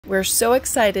We're so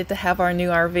excited to have our new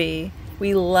RV.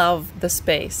 We love the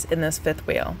space in this fifth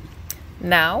wheel.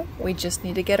 Now, we just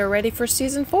need to get her ready for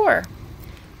season 4.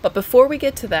 But before we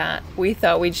get to that, we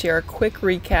thought we'd share a quick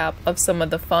recap of some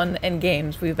of the fun and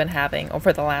games we've been having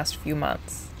over the last few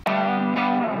months.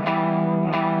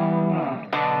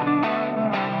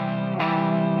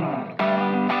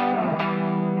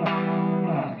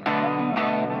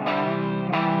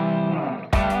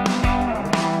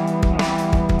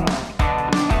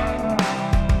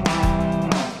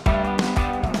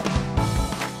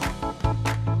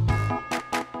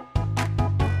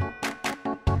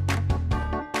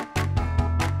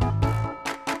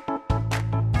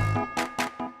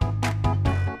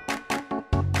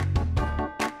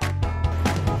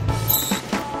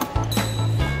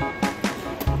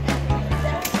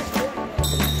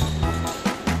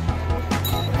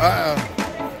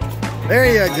 There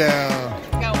you go.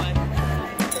 Got one.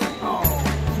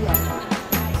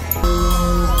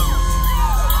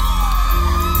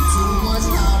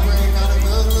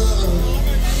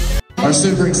 We're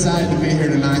super excited to be here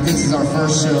tonight. This is our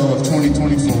first show of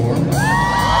 2024.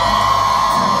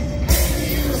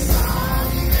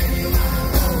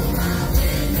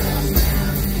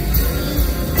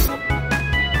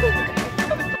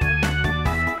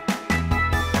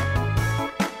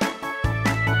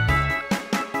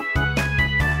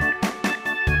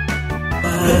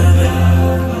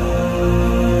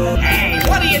 Hey,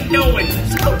 what are you doing?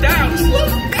 Slow down, slow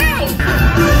down!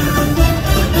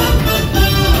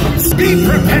 Be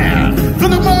prepared for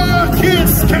the Mardi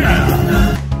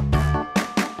Scare!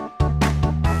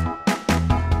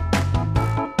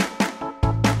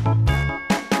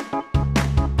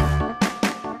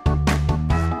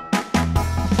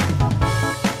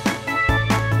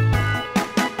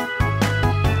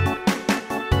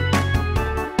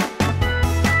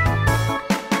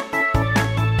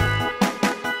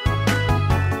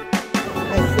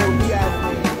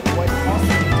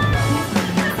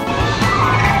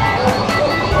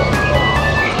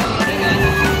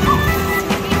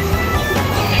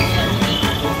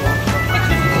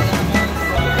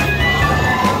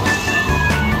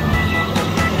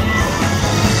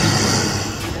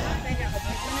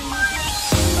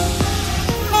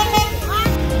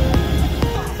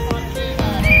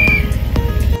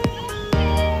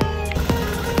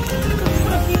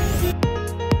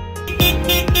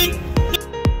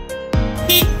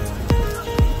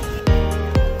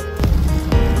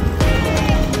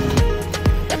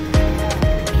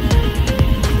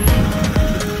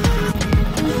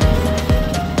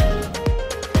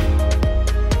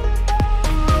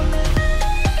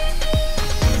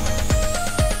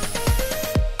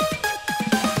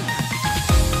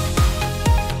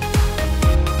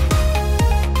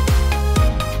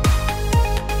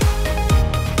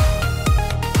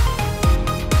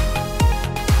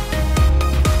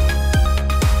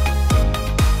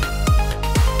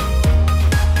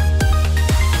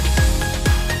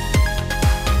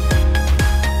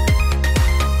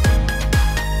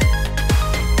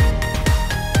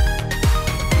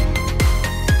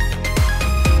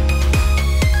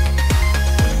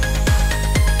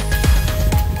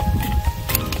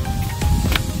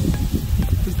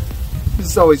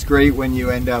 It's always great when you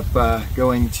end up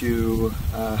going to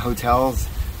hotels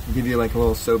and give you like a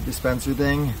little soap dispenser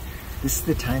thing. This is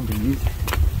the time to use it,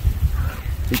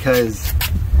 because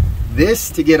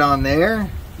this, to get on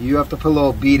there, you have to put a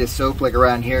little bead of soap like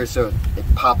around here so it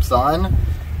pops on.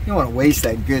 You don't want to waste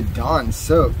that good Dawn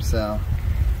soap, so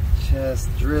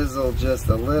just drizzle just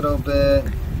a little bit.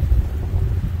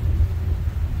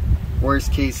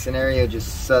 Worst case scenario,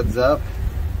 just suds up.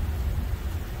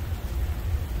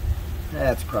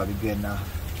 That's probably good enough.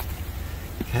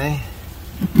 Okay.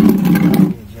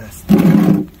 Let me just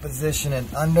position it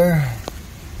under.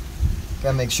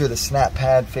 Gotta make sure the snap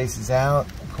pad faces out,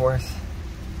 of course.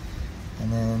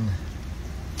 And then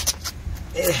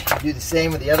do the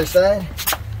same with the other side.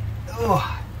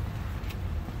 Oh.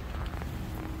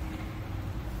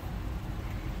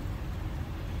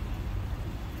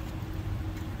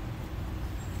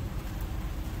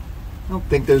 I don't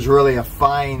think there's really a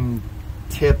fine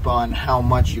tip on how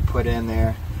much you put in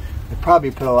there. You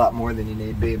probably put a lot more than you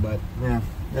need be, but yeah,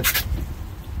 that's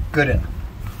good enough.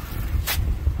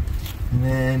 And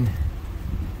then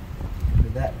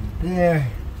put that right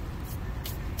there.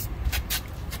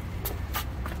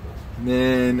 And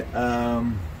then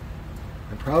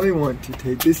I probably want to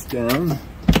take this down.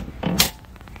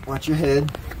 Watch your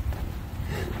head.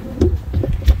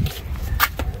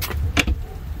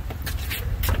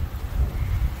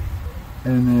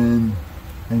 And then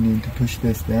I need to push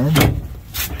this down.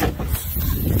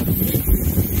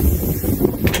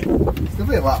 It's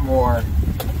definitely a lot more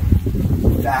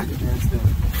back against it.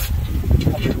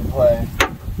 Come into play.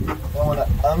 I want to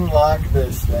unlock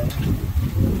this thing.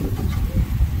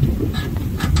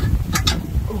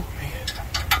 Oh man.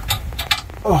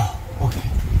 Oh, okay.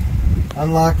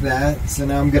 Unlock that. So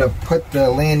now I'm gonna put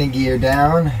the landing gear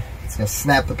down. It's gonna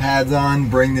snap the pads on,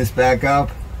 bring this back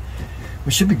up.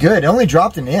 We should be good. It only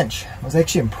dropped an inch. I was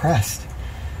actually impressed.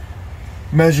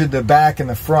 Measured the back and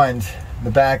the front. The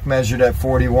back measured at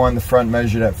 41, the front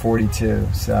measured at 42.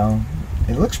 So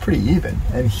it looks pretty even.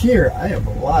 And here I have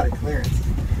a lot of clearance.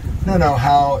 I don't know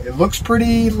how it looks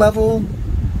pretty level,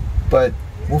 but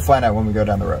we'll find out when we go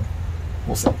down the road.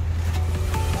 We'll see.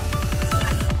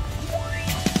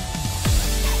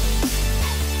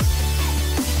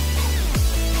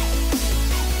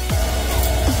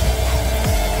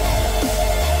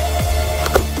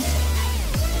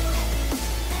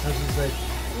 I was just like,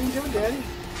 what are you doing, Daddy?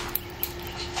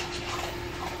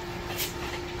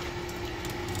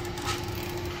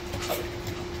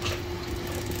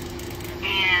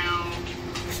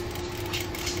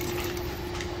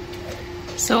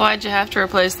 So why'd you have to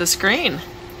replace the screen?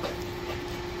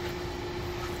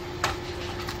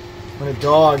 When a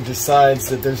dog decides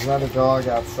that there's another dog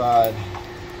outside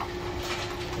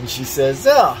and she says,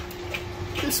 "Oh,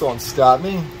 this won't stop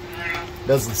me,"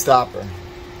 doesn't stop her.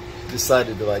 She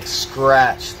decided to like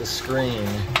scratch the screen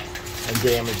and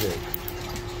damage it.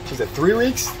 She's at 3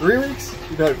 weeks? 3 weeks?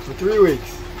 We've had it for 3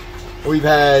 weeks. We've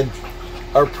had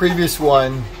our previous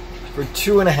one for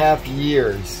 2.5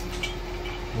 years.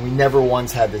 We never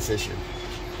once had this issue.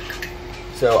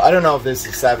 So I don't know if this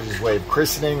is Savage's way of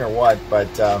christening or what, but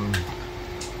I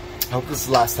hope this is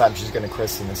the last time she's going to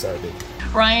christen this RV.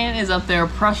 Ryan is up there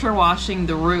pressure washing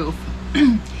the roof.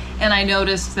 And I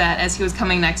noticed that as he was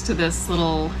coming next to this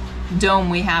little dome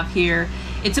we have here,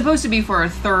 it's supposed to be for a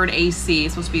third AC.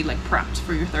 It's supposed to be like prepped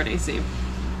for your third AC.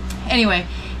 Anyway,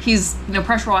 he's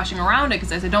pressure washing around it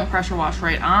because I said don't pressure wash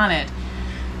right on it.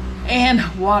 And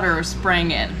water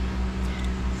sprang in.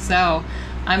 So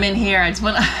I'm in here. I just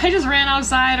ran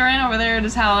outside, ran over there to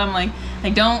tell him like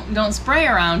don't spray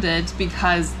around it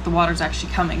because the water's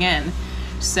actually coming in.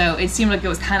 So it seemed like it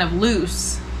was kind of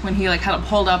loose when he like kind of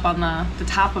pulled up on the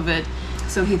top of it.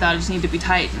 So he thought it just needed to be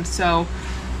tightened. So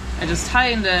I just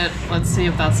tightened it. Let's see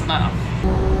if that's enough.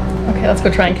 Okay, let's go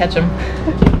try and catch him.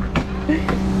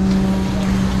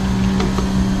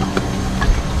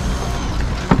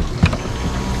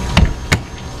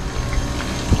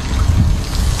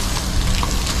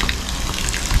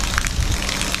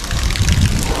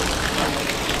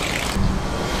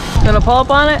 Gonna pull up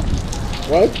on it?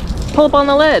 What? Pull up on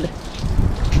the lid.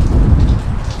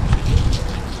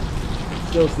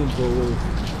 Still seems a little loose.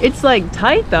 It's like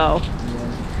tight though.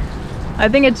 Yeah. I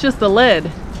think it's just the lid.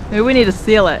 Maybe we need to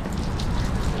seal it.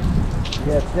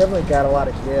 Yeah, it's definitely got a lot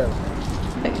of give.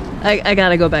 I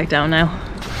gotta go back down now.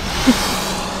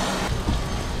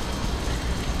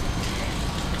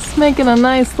 It's making a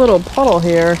nice little puddle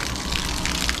here.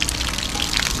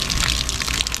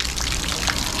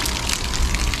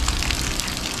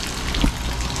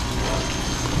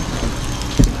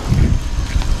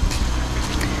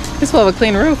 This will have a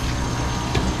clean roof.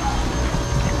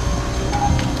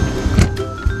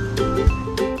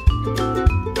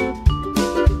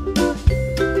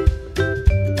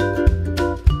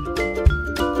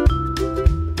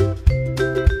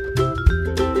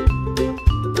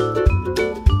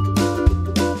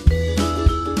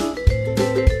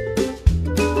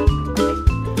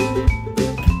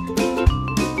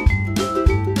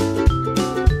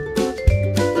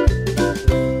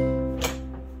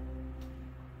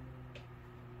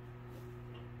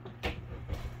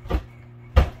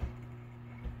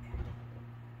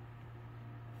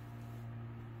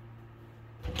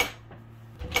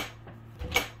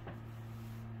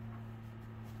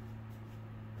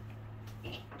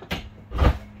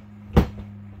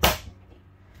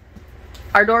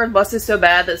 Our door is busted so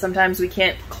bad that sometimes we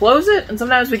can't close it and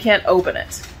sometimes we can't open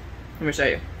it. Let me show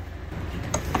you.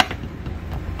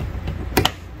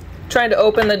 Trying to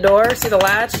open the door, see the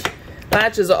latch?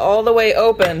 Latch is all the way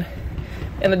open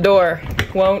and the door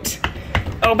won't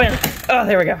open. Oh,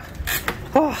 there we go.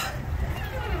 Oh.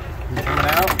 You coming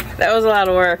out? That was a lot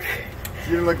of work.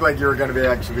 You didn't look like you were going to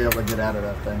actually be able to get out of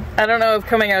that thing. I don't know if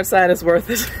coming outside is worth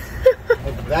it.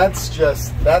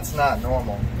 That's not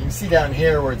normal. You can see down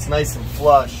here where it's nice and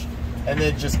flush, and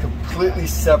then it just completely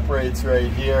separates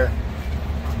right here,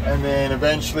 and then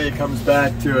eventually it comes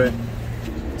back to it.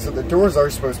 So the doors are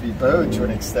supposed to be bowed to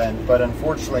an extent, but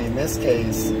unfortunately in this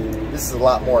case, this is a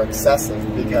lot more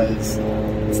excessive because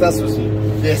it's not supposed to be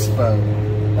this bowed.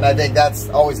 And I think that's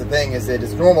always the thing, is that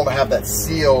it's normal to have that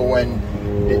seal when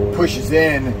it pushes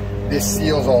in, this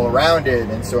seals all around it,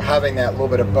 and so having that little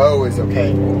bit of bow is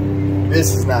okay.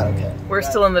 This is not okay. We're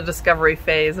still in the discovery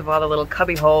phase of all the little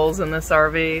cubby holes in this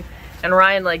RV, and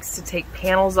Ryan likes to take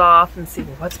panels off and see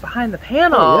what's behind the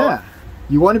panel. Oh, yeah.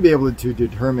 You want to be able to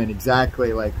determine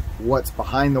exactly like what's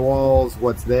behind the walls,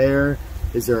 what's there.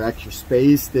 Is there extra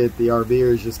space that the RV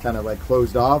is just kind of like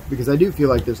closed off? Because I do feel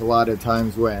like there's a lot of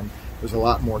times when there's a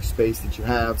lot more space that you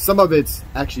have. Some of it's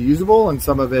actually usable and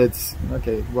some of it's,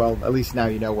 okay, well, at least now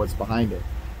you know what's behind it.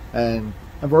 And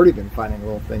I've already been finding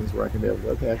little things where I can be able to,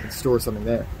 okay, I can store something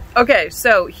there. Okay,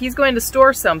 so he's going to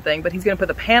store something, but he's going to put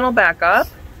the panel back up.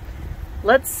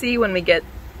 Let's see when we get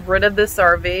rid of this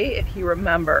RV if he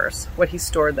remembers what he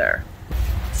stored there.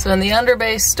 So in the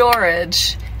underbase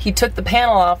storage, he took the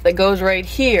panel off that goes right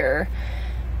here,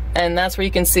 and that's where you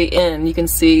can see in. You can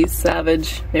see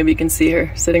Savage, maybe you can see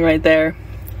her sitting right there.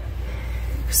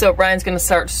 So Brian's gonna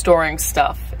start storing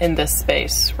stuff in this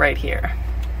space right here.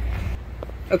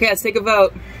 Okay, let's take a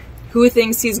vote. Who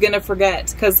thinks he's gonna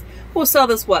forget? Because we'll sell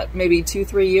this, what, maybe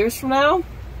 2-3 years from now?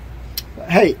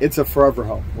 Hey, it's a forever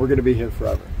home. We're gonna be here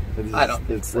forever. I don't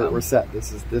think so. We're set.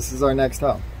 This is our next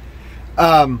home.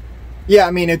 Yeah,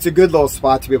 I mean, it's a good little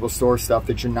spot to be able to store stuff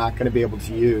that you're not going to be able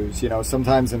to use. You know,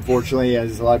 sometimes, unfortunately,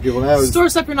 as a lot of people know, store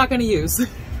stuff you're not going to use.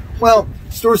 Well,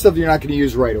 store stuff you're not going to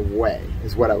use right away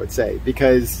is what I would say,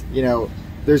 because, you know,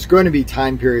 there's going to be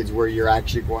time periods where you're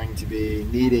actually going to be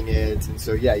needing it, and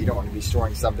so yeah, you don't want to be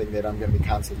storing something that I'm going to be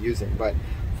constantly using. But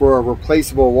for a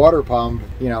replaceable water pump,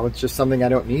 you know, it's just something I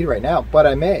don't need right now, but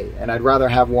I may, and I'd rather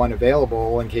have one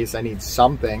available in case I need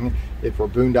something if we're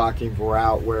boondocking, if we're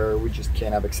out where we just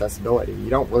can't have accessibility.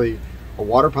 You don't really, a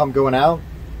water pump going out,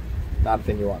 not a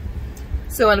thing you want.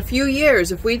 So in a few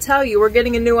years, if we tell you we're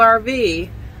getting a new RV,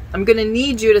 I'm gonna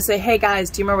need you to say, hey guys,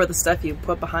 do you remember the stuff you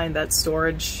put behind that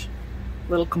storage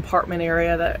little compartment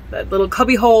area, that little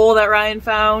cubby hole that Ryan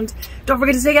found? Don't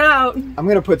forget to take it out. I'm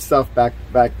gonna put stuff back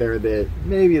there that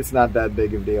maybe it's not that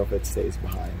big of a deal if it stays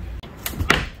behind.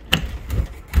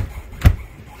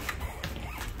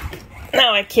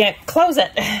 Now I can't close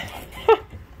it.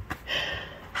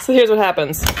 So here's what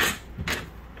happens.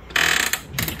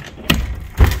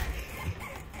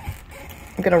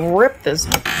 I'm gonna rip this.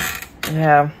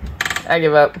 Yeah, I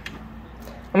give up.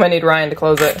 I'm gonna need Ryan to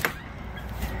close it.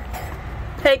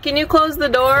 Hey, can you close the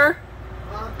door?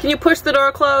 Can you push the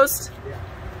door closed?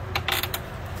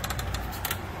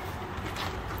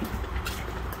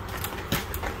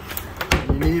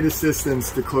 You need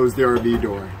assistance to close the RV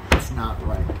door. It's not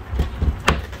right.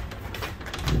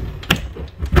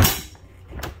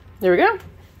 There we go.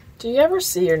 Do you ever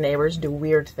see your neighbors do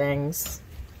weird things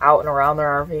out and around their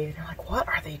RV? And you're like, what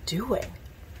are they doing?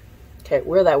 Okay,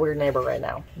 we're that weird neighbor right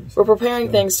now. We're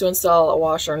preparing things to install a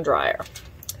washer and dryer.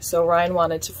 So Ryan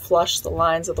wanted to flush the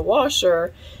lines of the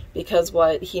washer because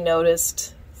what he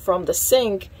noticed from the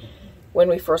sink when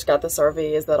we first got this RV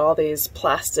is that all these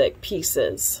plastic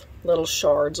pieces, little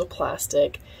shards of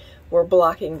plastic, were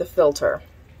blocking the filter.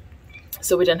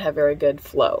 So we didn't have very good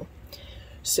flow.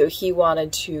 So he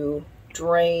wanted to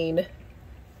drain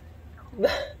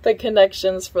the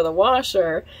connections for the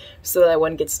washer so that it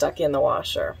wouldn't get stuck in the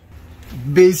washer.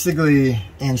 Basically,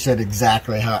 Ann said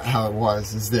exactly how it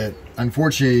was, is that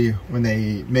unfortunately when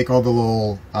they make all the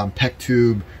little PEC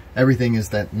tube, everything is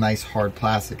that nice hard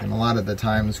plastic, and a lot of the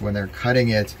times when they're cutting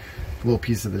it, a little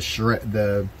piece of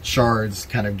the shards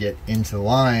kind of get into the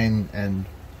line, and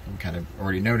you kind of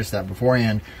already noticed that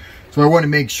beforehand. So I want to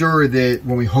make sure that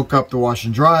when we hook up the wash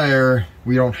and dryer,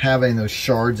 we don't have any of those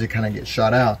shards that kind of get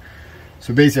shot out.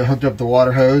 So basically I hooked up the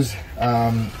water hose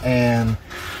and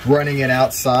running it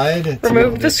outside.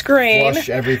 Remove the screen. Flush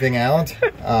everything out.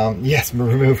 Yes,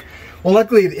 remove. Well,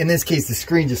 luckily in this case the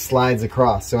screen just slides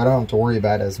across, so I don't have to worry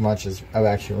about it as much as of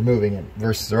actually removing it,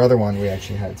 versus our other one we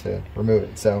actually had to remove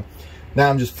it. So now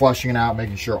I'm just flushing it out,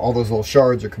 making sure all those little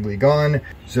shards are completely gone.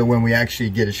 So when we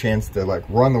actually get a chance to like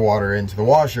run the water into the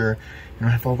washer, you don't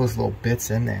have all those little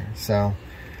bits in there. So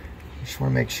I just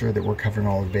want to make sure that we're covering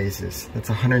all the bases. That's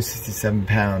 167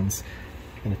 pounds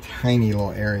in a tiny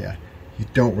little area. You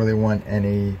don't really want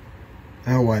any,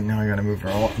 oh what, now I gotta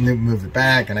move it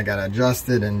back, and I gotta adjust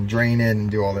it and drain it and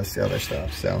do all this other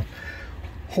stuff. So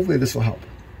hopefully this will help.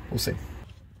 We'll see.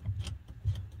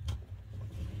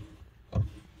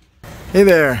 Hey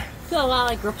there. I feel a lot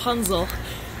like Rapunzel.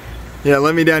 Yeah,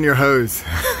 let me down your hose.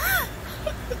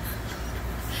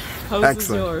 Hose is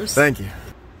yours. Thank you.